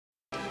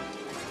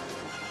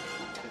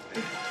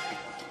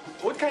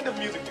What kind of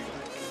music do you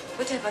like?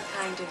 Whatever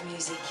kind of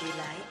music you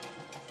like.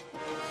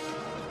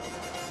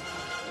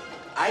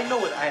 I know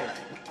what I like,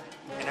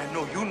 and I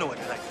know you know what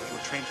I like because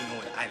you're trained to know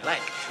what I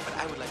like, but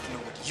I would like to know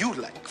what you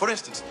like. For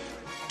instance,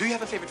 do you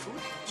have a favorite food?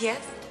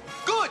 Yes.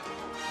 Good!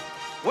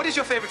 What is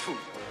your favorite food?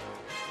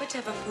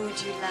 Whatever food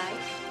you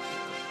like.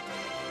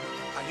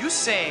 Are you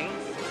saying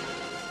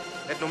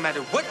that no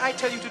matter what I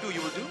tell you to do,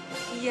 you will do?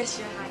 Yes,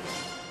 Your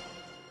Highness.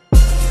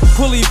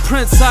 Quilly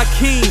Prince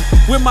Akeem,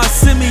 where my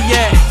semi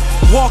at?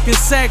 Walking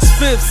Saks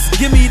Fifths,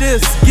 give me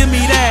this, give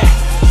me that.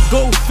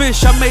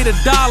 Goldfish, I made $1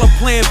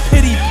 playing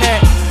pity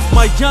pat.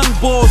 My young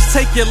boys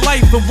take your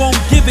life and won't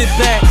give it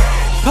back.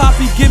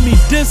 Poppy give me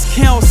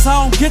discounts, I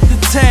don't get the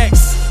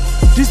tax.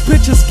 These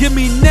bitches give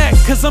me neck,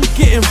 cause I'm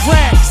getting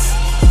racks.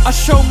 I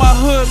show my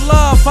hood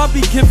love, I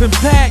be giving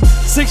back.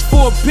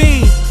 6'4"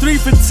 bean, 3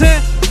 for 10,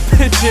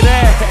 picture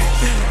that.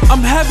 I'm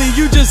heavy,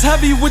 you just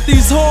heavy with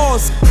these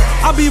whores.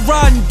 I be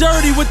riding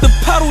dirty with the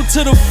pedal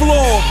to the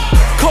floor.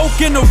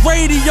 Coke in the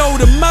radio,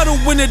 the metal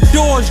in the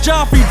doors.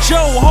 Joffrey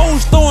Joe,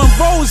 hoes throwing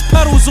rose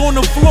petals on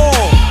the floor.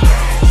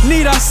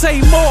 Need I say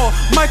more?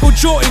 Michael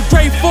Jordan,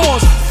 great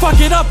force. Fuck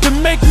it up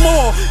and make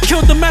more.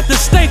 Killed them at the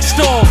steak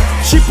store.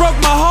 She broke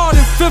my heart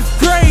in 5th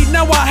grade,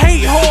 now I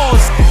hate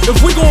whores.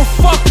 If we gon'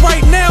 fuck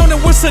right now, then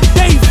what's a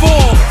day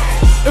for?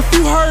 If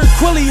you heard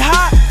Quilly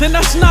hot, then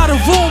that's not a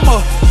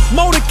rumor.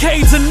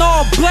 Motorcades in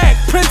all black,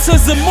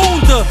 Princess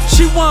Zamunda.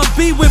 She wanna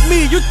be with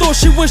me, you thought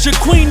she was your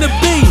queen to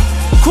be.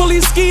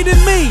 Quilly skied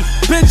at me,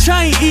 bitch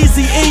I ain't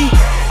easy E.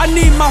 I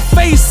need my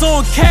face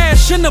on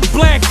cash in the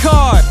black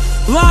card.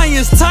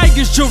 Lions,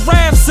 tigers,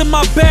 giraffes in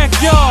my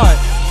backyard.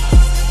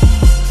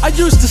 I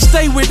used to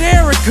stay with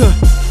Erica.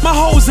 My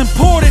hoes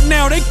imported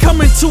now, they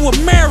coming to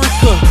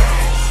America.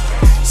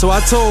 So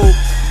I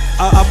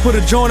put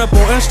a joint up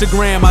on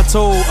Instagram. I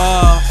told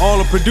all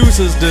the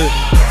producers to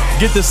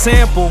get the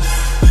sample,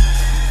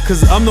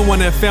 cause I'm the one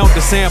that found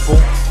the sample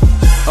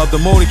of the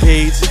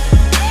motorcades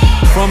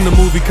from the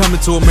movie Coming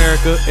to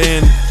America.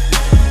 And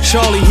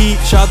Charlie Heat,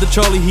 shout out to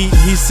Charlie Heat,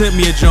 he sent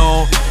me a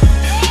joint,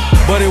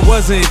 but it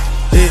wasn't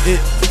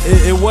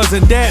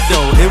that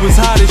though. It was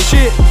hot as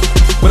shit,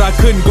 but I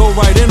couldn't go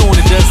right in on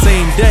it that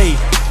same day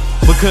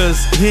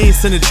because he ain't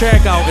sent a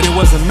track out and it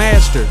wasn't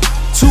mastered.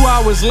 2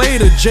 hours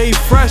later, Jay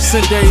Fresh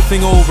sent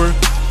everything over,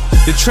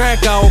 the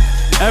track out,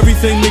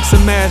 everything mixed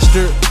and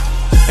mastered,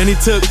 and he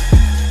took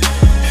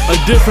a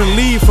different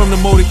lead from the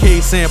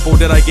motorcade sample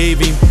that I gave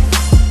him,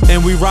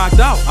 and we rocked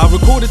out. I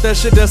recorded that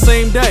shit that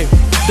same day.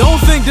 Don't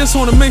think this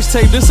on a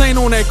mixtape, this ain't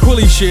on that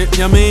Quilly shit,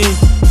 you know what I mean?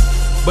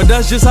 But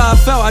that's just how I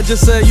felt. I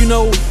just said, you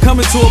know,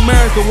 Coming to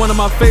America, one of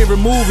my favorite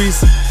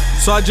movies,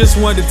 so I just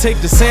wanted to take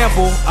the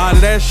sample out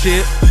of that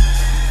shit,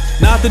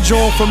 not the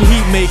joint from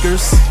Heat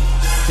Makers.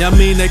 You know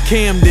what I mean, that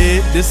Cam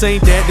did. This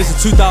ain't that, this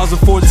is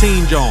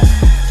 2014 joint. You know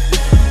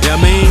what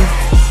I mean?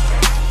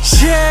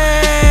 Yeah!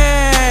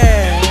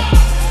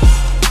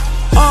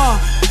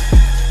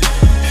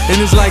 And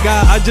it's like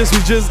I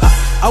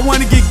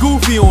wanted to get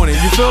goofy on it,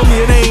 you feel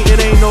me? It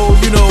ain't no,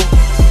 you know,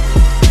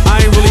 I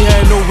ain't really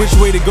had no which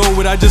way to go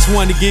with it. I just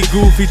wanted to get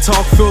goofy,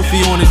 talk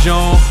filthy on it,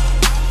 John.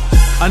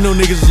 I know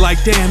niggas was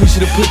like, damn, he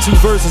should've put 2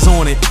 verses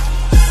on it.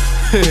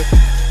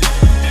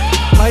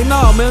 Like,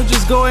 nah, man,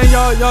 just go ahead,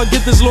 y'all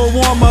get this little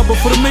warm up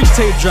before the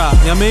mixtape drop,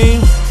 you know what I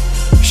mean?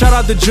 Shout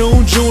out to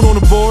June on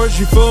the boards,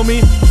 you feel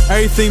me?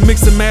 Everything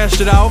mixed and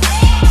mashed it out.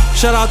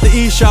 Shout out to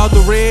E, shout out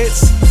to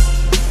Reds.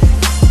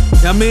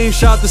 You know what I mean?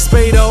 Shout out to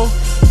Spade-O.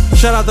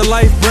 Shout out to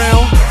Life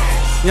Brown.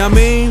 You know what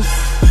I mean?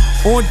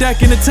 On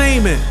Deck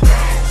Entertainment.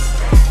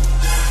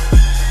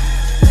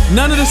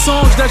 None of the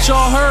songs that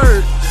y'all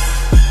heard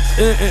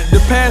in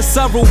the past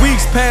several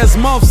weeks, past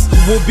months,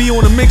 will be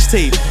on the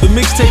mixtape. The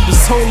mixtape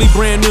is totally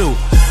brand new.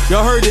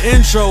 Y'all heard the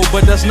intro,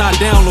 but that's not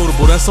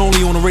downloadable. That's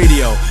only on the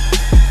radio.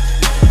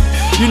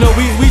 You know,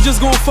 we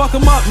just gonna fuck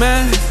them up,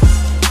 man.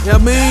 You know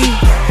what I mean?